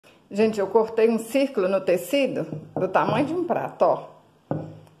Gente, eu cortei um círculo no tecido do tamanho de um prato, ó.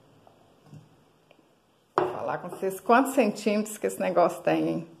 Vou falar com vocês quantos centímetros que esse negócio tem,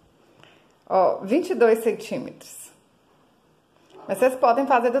 hein? Ó, 22 centímetros. Mas vocês podem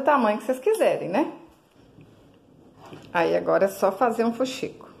fazer do tamanho que vocês quiserem, né? Aí agora é só fazer um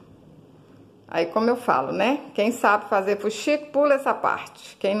fuxico. Aí como eu falo, né? Quem sabe fazer fuxico, pula essa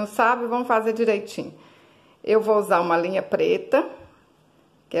parte. Quem não sabe, vamos fazer direitinho. Eu vou usar uma linha preta,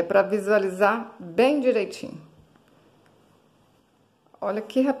 que é para visualizar bem direitinho. Olha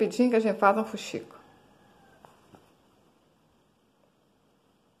que rapidinho que a gente faz um fuxico.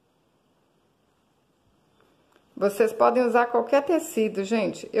 Vocês podem usar qualquer tecido,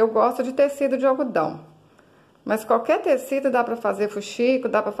 gente. Eu gosto de tecido de algodão. Mas qualquer tecido dá pra fazer fuxico,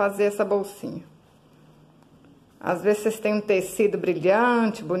 dá pra fazer essa bolsinha. Às vezes vocês têm um tecido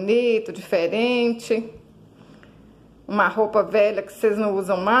brilhante, bonito, diferente. Uma roupa velha que vocês não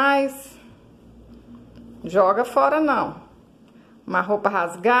usam mais. Joga fora não. Uma roupa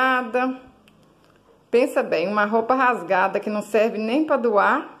rasgada. Pensa bem, uma roupa rasgada que não serve nem pra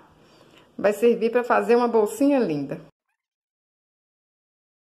doar, vai servir pra fazer uma bolsinha linda.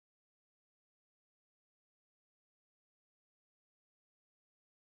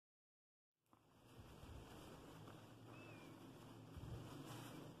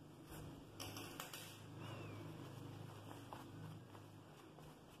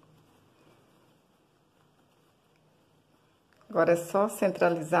 Agora é só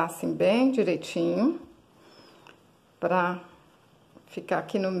centralizar assim bem direitinho, pra ficar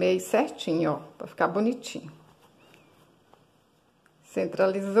aqui no meio certinho, ó, pra ficar bonitinho.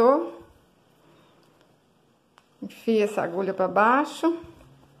 Centralizou. Enfia essa agulha pra baixo.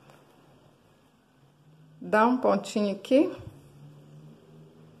 Dá um pontinho aqui.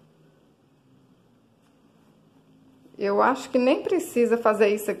 Eu acho que nem precisa fazer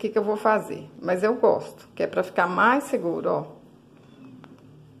isso aqui que eu vou fazer, mas eu gosto, que é pra ficar mais seguro, ó.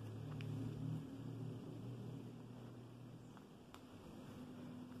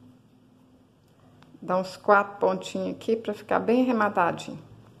 Dá uns 4 pontinhos aqui pra ficar bem arrematadinho.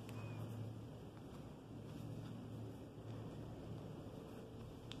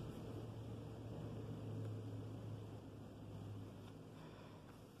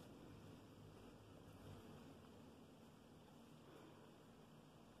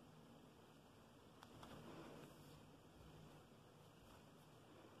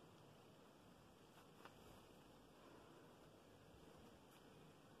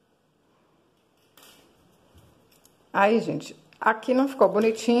 Aí, gente, aqui não ficou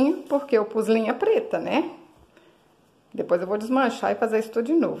bonitinho porque eu pus linha preta, né? Depois eu vou desmanchar e fazer isso tudo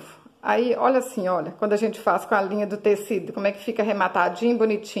de novo. Aí, olha assim, olha, quando a gente faz com a linha do tecido, como é que fica arrematadinho,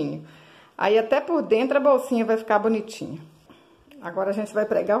 bonitinho. Aí até por dentro a bolsinha vai ficar bonitinha. Agora a gente vai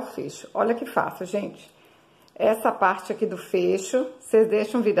pregar o fecho. Olha que fácil, gente. Essa parte aqui do fecho, vocês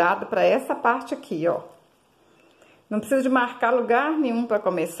deixam virado pra essa parte aqui, ó. Não precisa de marcar lugar nenhum pra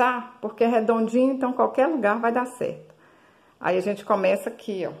começar, porque é redondinho, então qualquer lugar vai dar certo. Aí a gente começa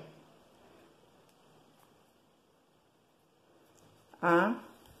aqui, ó. A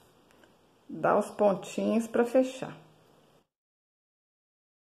dar os pontinhos pra fechar.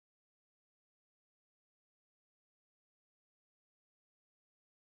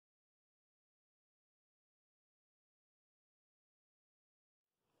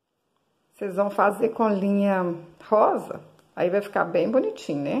 Vocês vão fazer com linha rosa, aí vai ficar bem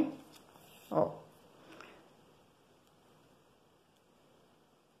bonitinho, né? Ó.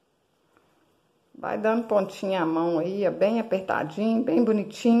 Vai dando pontinha à mão aí, ó, bem apertadinho, bem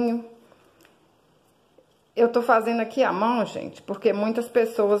bonitinho. Eu tô fazendo aqui à mão, gente, porque muitas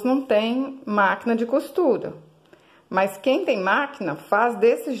pessoas não têm máquina de costura. Mas quem tem máquina, faz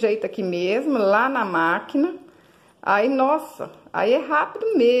desse jeito aqui mesmo, lá na máquina. Aí, nossa, aí é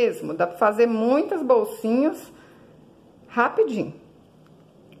rápido mesmo, dá pra fazer muitas bolsinhas rapidinho.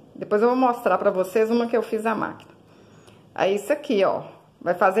 Depois eu vou mostrar pra vocês uma que eu fiz à máquina. Aí, isso aqui, ó,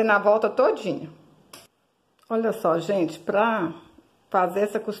 vai fazer na volta todinha. Olha só, gente, pra fazer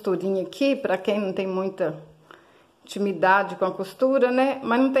essa costurinha aqui, pra quem não tem muita intimidade com a costura, né?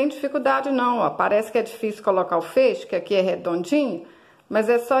 Mas não tem dificuldade não, ó. Parece que é difícil colocar o fecho, que aqui é redondinho, mas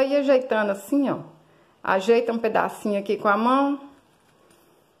é só ir ajeitando assim, ó. Ajeita um pedacinho aqui com a mão,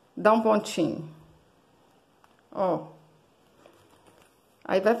 dá um pontinho, ó.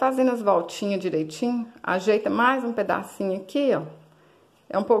 Aí vai fazendo as voltinhas direitinho, ajeita mais um pedacinho aqui, ó.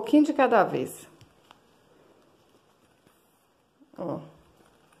 É um pouquinho de cada vez. Ó.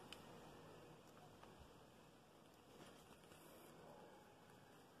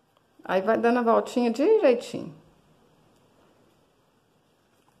 Aí vai dando a voltinha direitinho.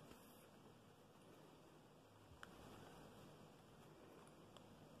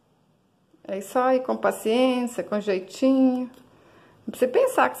 Aí só ir com paciência, com jeitinho. Não precisa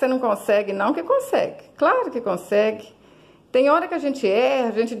pensar que você não consegue, não, que consegue. Claro que consegue. Tem hora que a gente erra,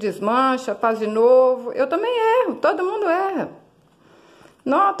 a gente desmancha, faz de novo. Eu também erro, todo mundo erra.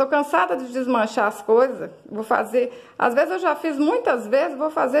 Não, tô cansada de desmanchar as coisas. Vou fazer. Às vezes eu já fiz muitas vezes,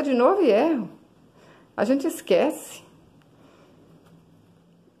 vou fazer de novo e erro. A gente esquece.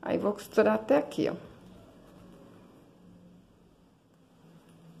 Aí vou costurar até aqui, ó.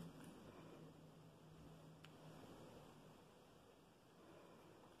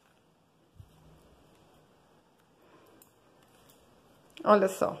 Olha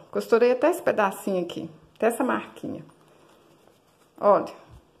só, costurei até esse pedacinho aqui, até essa marquinha. Olha,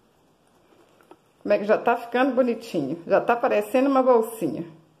 como é que já tá ficando bonitinho, já tá parecendo uma bolsinha.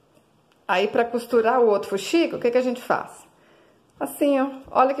 Aí, pra costurar o outro fuxico, o que que a gente faz? Assim, ó,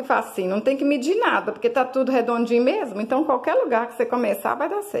 olha que facinho, não tem que medir nada, porque tá tudo redondinho mesmo, então qualquer lugar que você começar vai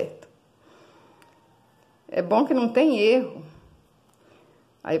dar certo. É bom que não tem erro.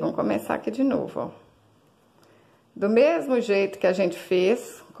 Aí, vamos começar aqui de novo, ó. Do mesmo jeito que a gente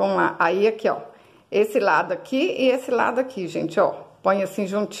fez, aí aqui, ó, esse lado aqui e esse lado aqui, gente, ó. Põe assim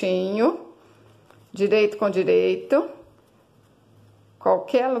juntinho, direito com direito.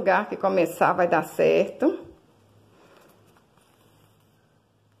 Qualquer lugar que começar vai dar certo.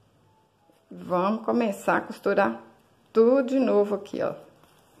 Vamos começar a costurar tudo de novo aqui, ó.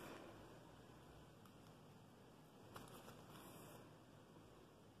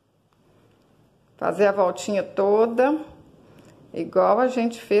 Fazer a voltinha toda, igual a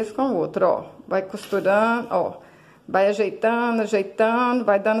gente fez com o outro, ó. Vai costurando, ó. Vai ajeitando, ajeitando,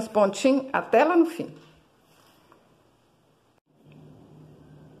 vai dando os pontinhos até lá no fim.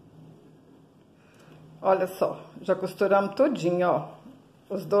 Olha só, já costuramos tudinho, ó.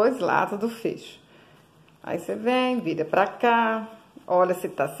 Os dois lados do fecho. Aí você vem, vira pra cá, olha se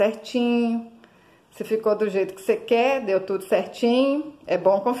tá certinho. Se ficou do jeito que você quer, deu tudo certinho, é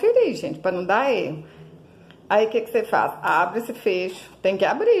bom conferir, gente, para não dar erro. Aí, o que que você faz? Abre esse fecho. Tem que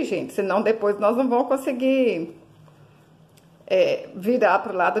abrir, gente, senão depois nós não vamos conseguir virar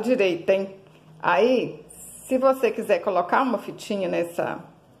pro lado direito, hein? Aí, se você quiser colocar uma fitinha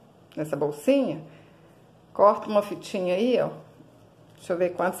nessa bolsinha, corta uma fitinha aí, ó. Deixa eu ver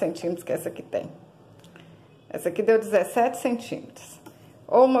quantos centímetros que essa aqui tem. Essa aqui deu 17 centímetros.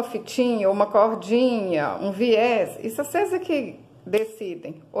 Ou uma fitinha, ou uma cordinha, um viés. Isso vocês é que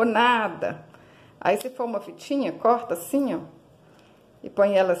decidem. Ou nada. Aí, se for uma fitinha, corta assim, ó. E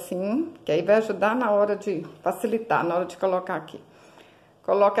põe ela assim, que aí vai ajudar na hora de facilitar, na hora de colocar aqui.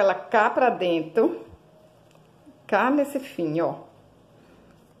 Coloca ela cá pra dentro. Cá nesse fim, ó.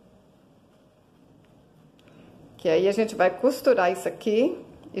 Que aí a gente vai costurar isso aqui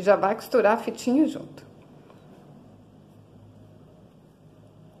e já vai costurar a fitinha junto.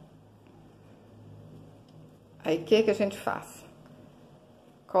 Aí, o que que a gente faz?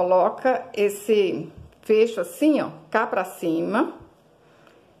 Coloca esse fecho assim, ó, cá pra cima.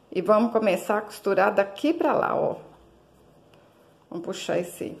 E vamos começar a costurar daqui pra lá, ó. Vamos puxar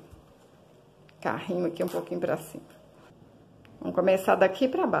esse carrinho aqui um pouquinho pra cima. Vamos começar daqui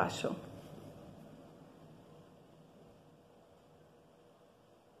pra baixo, ó.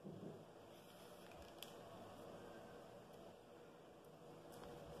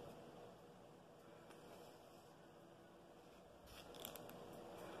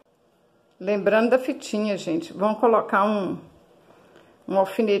 Lembrando da fitinha, gente, vamos colocar um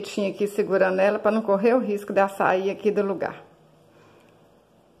alfinetinho aqui segurando ela para não correr o risco de sair aqui do lugar.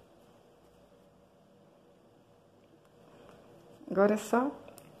 Agora é só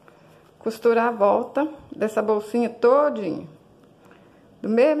costurar a volta dessa bolsinha todinha. Do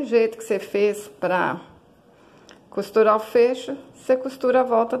mesmo jeito que você fez para costurar o fecho, você costura a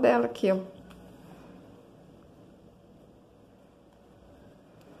volta dela aqui, ó.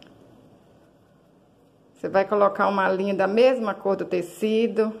 Você vai colocar uma linha da mesma cor do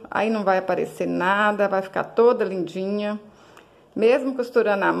tecido, aí não vai aparecer nada, vai ficar toda lindinha. Mesmo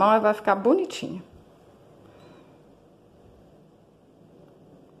costurando a mão, ela vai ficar bonitinha.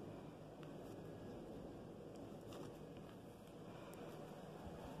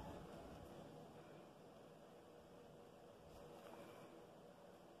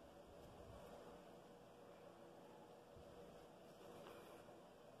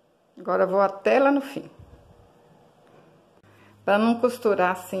 Agora, eu vou até lá no fim. Para não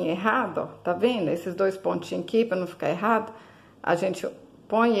costurar assim errado, ó, tá vendo? Esses dois pontinhos aqui, para não ficar errado, a gente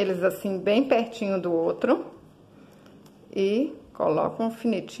põe eles assim bem pertinho do outro e coloca um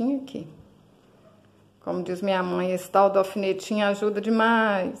alfinetinho aqui. Como diz minha mãe, esse tal do alfinetinho ajuda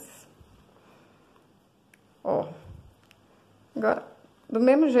demais. Ó, agora Do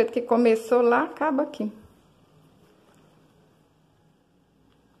mesmo jeito que começou lá, acaba aqui.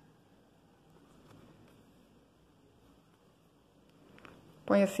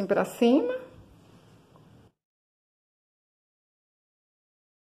 Põe assim pra cima.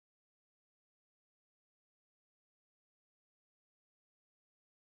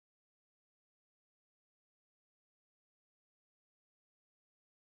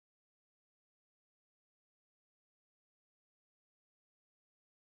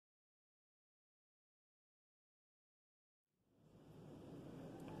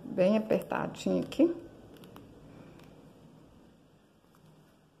 Bem apertadinho aqui.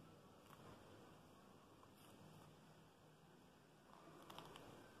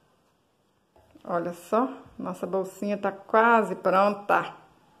 Olha só, nossa bolsinha tá quase pronta.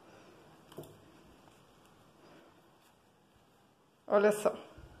 Olha só.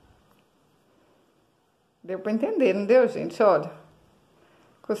 Deu pra entender, não deu, gente? Olha.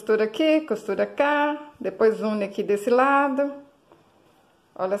 Costura aqui, costura cá, depois une aqui desse lado.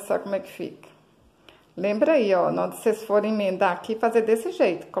 Olha só como é que fica. Lembra aí, ó, na hora que vocês forem emendar aqui, fazer desse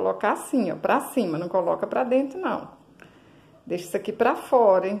jeito. Colocar assim, ó, pra cima, não coloca pra dentro, não. Deixa isso aqui pra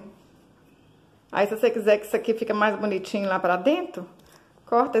fora, hein? Aí, se você quiser que isso aqui fique mais bonitinho lá pra dentro,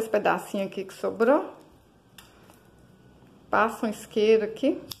 corta esse pedacinho aqui que sobrou. Passa um isqueiro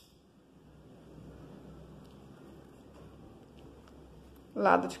aqui.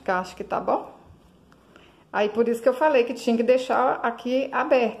 Lado de cá, acho que tá bom. Aí, por isso que eu falei que tinha que deixar aqui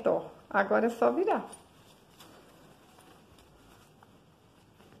aberto, ó. Agora é só virar.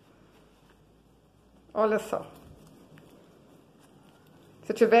 Olha só.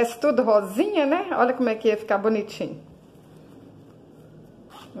 Se tivesse tudo rosinha, né? Olha como é que ia ficar bonitinho.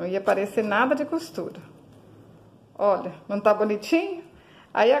 Não ia aparecer nada de costura. Olha, não tá bonitinho?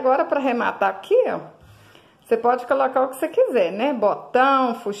 Aí, agora, pra arrematar aqui, ó, você pode colocar o que você quiser, né?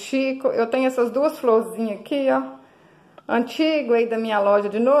 Botão, fuxico. Eu tenho essas duas florzinhas aqui, ó. Antigo aí da minha loja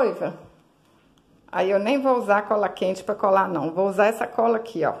de noiva. Aí eu nem vou usar cola quente pra colar, não. Vou usar essa cola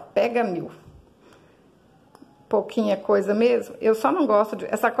aqui, ó. Pega mil. Pouquinha coisa mesmo. Eu só não gosto de...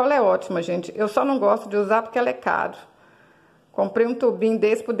 Essa cola é ótima, gente. Eu só não gosto de usar porque ela é caro. Comprei um tubinho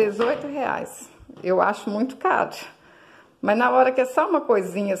desse por R$18. Eu acho muito caro. Mas na hora que é só uma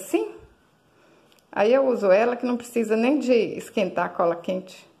coisinha assim... Aí eu uso ela que não precisa nem de esquentar a cola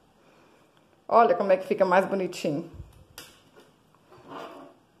quente. Olha como é que fica mais bonitinho.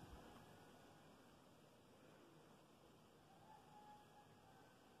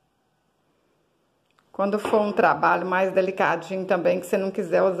 Quando for um trabalho mais delicadinho também, que você não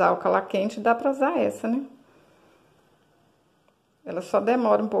quiser usar o cola quente, dá pra usar essa, né? Ela só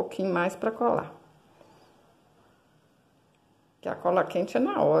demora um pouquinho mais pra colar. Que a cola quente é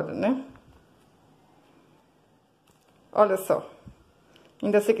na hora, né? Olha só.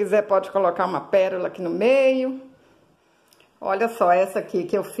 Ainda se quiser pode colocar uma pérola aqui no meio. Olha só, essa aqui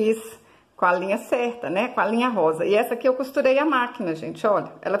que eu fiz com a linha certa, né? Com a linha rosa. E essa aqui eu costurei a máquina, gente,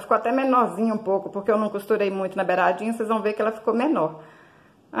 olha. Ela ficou até menorzinha um pouco, porque eu não costurei muito na beiradinha, vocês vão ver que ela ficou menor.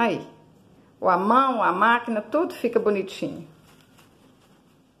 Aí. A mão, a máquina, tudo fica bonitinho.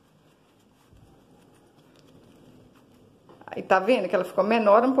 Aí, tá vendo que ela ficou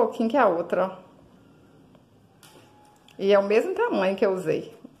menor um pouquinho que a outra, ó. E é o mesmo tamanho que eu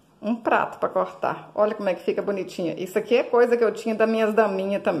usei. Um prato pra cortar. Olha como é que fica bonitinha. Isso aqui é coisa que eu tinha das minhas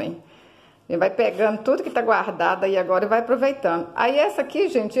daminhas também. E vai pegando tudo que tá guardado aí agora e vai aproveitando. Aí essa aqui,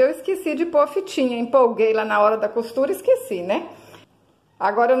 gente, eu esqueci de pôr fitinha. Empolguei lá na hora da costura e esqueci, né?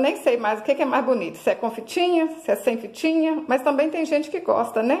 Agora eu nem sei mais o que é mais bonito. Se é com fitinha, se é sem fitinha. Mas também tem gente que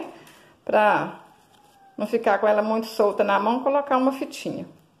gosta, né? Pra não ficar com ela muito solta na mão, colocar uma fitinha.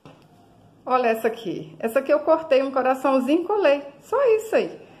 Olha essa aqui. Essa aqui eu cortei um coraçãozinho e colei. Só isso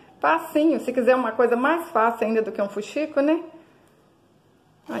aí. Facinho. Se quiser uma coisa mais fácil ainda do que um fuxico, né?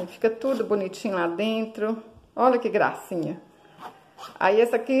 Aí fica tudo bonitinho lá dentro. Olha que gracinha. Aí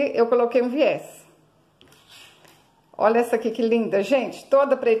essa aqui eu coloquei um viés. Olha essa aqui que linda, gente.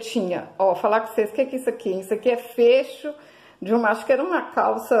 Toda pretinha. Ó, falar com vocês o que é isso aqui. Isso aqui é fecho de uma... Acho que era uma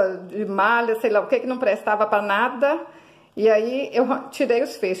calça de malha, sei lá o que não prestava pra nada. E aí, eu tirei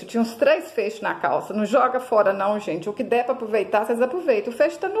os fechos. Tinha uns 3 fechos na calça. Não joga fora, não, gente. O que der pra aproveitar, vocês aproveitam. O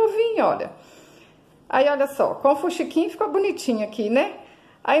fecho tá novinho, olha. Aí, olha só. Com o fuxiquinho ficou bonitinho aqui, né?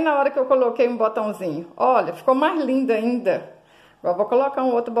 Aí, na hora que eu coloquei um botãozinho, olha, ficou mais linda ainda. Agora, vou colocar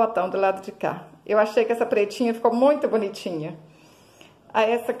um outro botão do lado de cá. Eu achei que essa pretinha ficou muito bonitinha.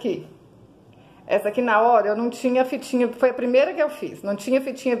 Aí, essa aqui. Essa aqui, na hora, eu não tinha fitinha, foi a primeira que eu fiz. Não tinha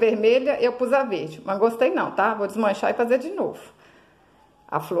fitinha vermelha, eu pus a verde. Mas gostei não, tá? Vou desmanchar e fazer de novo.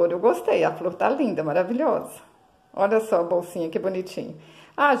 A flor eu gostei, a flor tá linda, maravilhosa. Olha só a bolsinha, que bonitinho.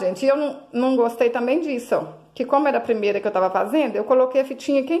 Ah, gente, eu não gostei também disso, ó. Que como era a primeira que eu tava fazendo, eu coloquei a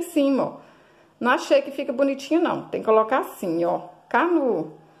fitinha aqui em cima, ó. Não achei que fica bonitinho, não. Tem que colocar assim, ó. Cá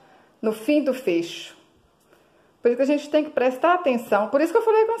no fim do fecho. Por isso que a gente tem que prestar atenção. Por isso que eu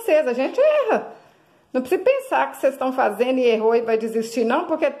falei com vocês, a gente erra. Não precisa pensar que vocês estão fazendo e errou e vai desistir, não.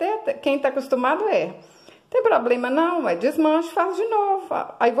 Porque até quem tá acostumado erra. Tem problema não, é desmanche, faz de novo.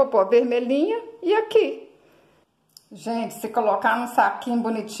 Aí vou pôr a vermelhinha e aqui. Gente, se colocar num saquinho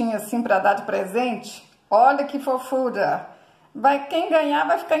bonitinho assim pra dar de presente, olha que fofura. Quem ganhar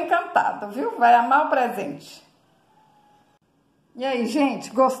vai ficar encantado, viu? Vai amar o presente. E aí,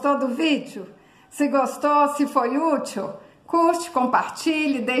 gente, gostou do vídeo? Se gostou, se foi útil, curte,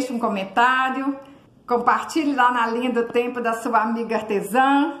 compartilhe, deixe um comentário. Compartilhe lá na linha do tempo da sua amiga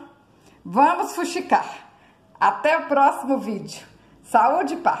artesã. Vamos fuxicar. Até o próximo vídeo.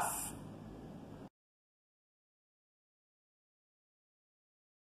 Saúde e paz.